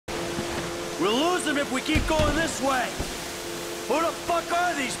them if we keep going this way. Who the fuck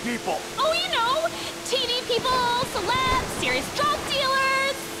are these people? Oh, you know, TV people, celebs, serious drug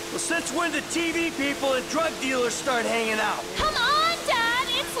dealers. Well, since when did TV people and drug dealers start hanging out? Come on, Dad,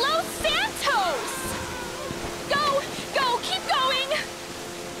 it's Los Santos. Go, keep going.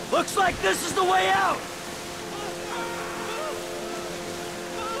 Looks like this is the way out.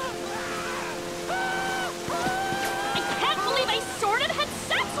 I can't believe I sort of had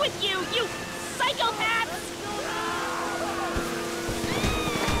sex with you, you psychopaths.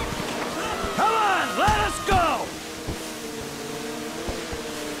 Come on, let us go!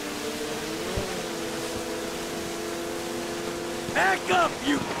 Back up,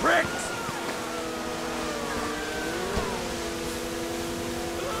 you pricks!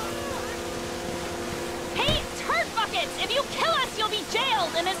 Hey, turd buckets! If you kill us, you'll be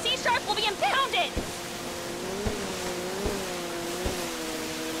jailed, and the Sea Shark will be impounded!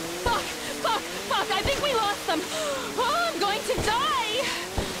 Fuck, I think we lost them! Oh, I'm going to die!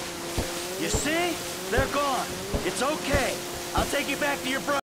 You see? They're gone. It's okay. I'll take you back to your brother.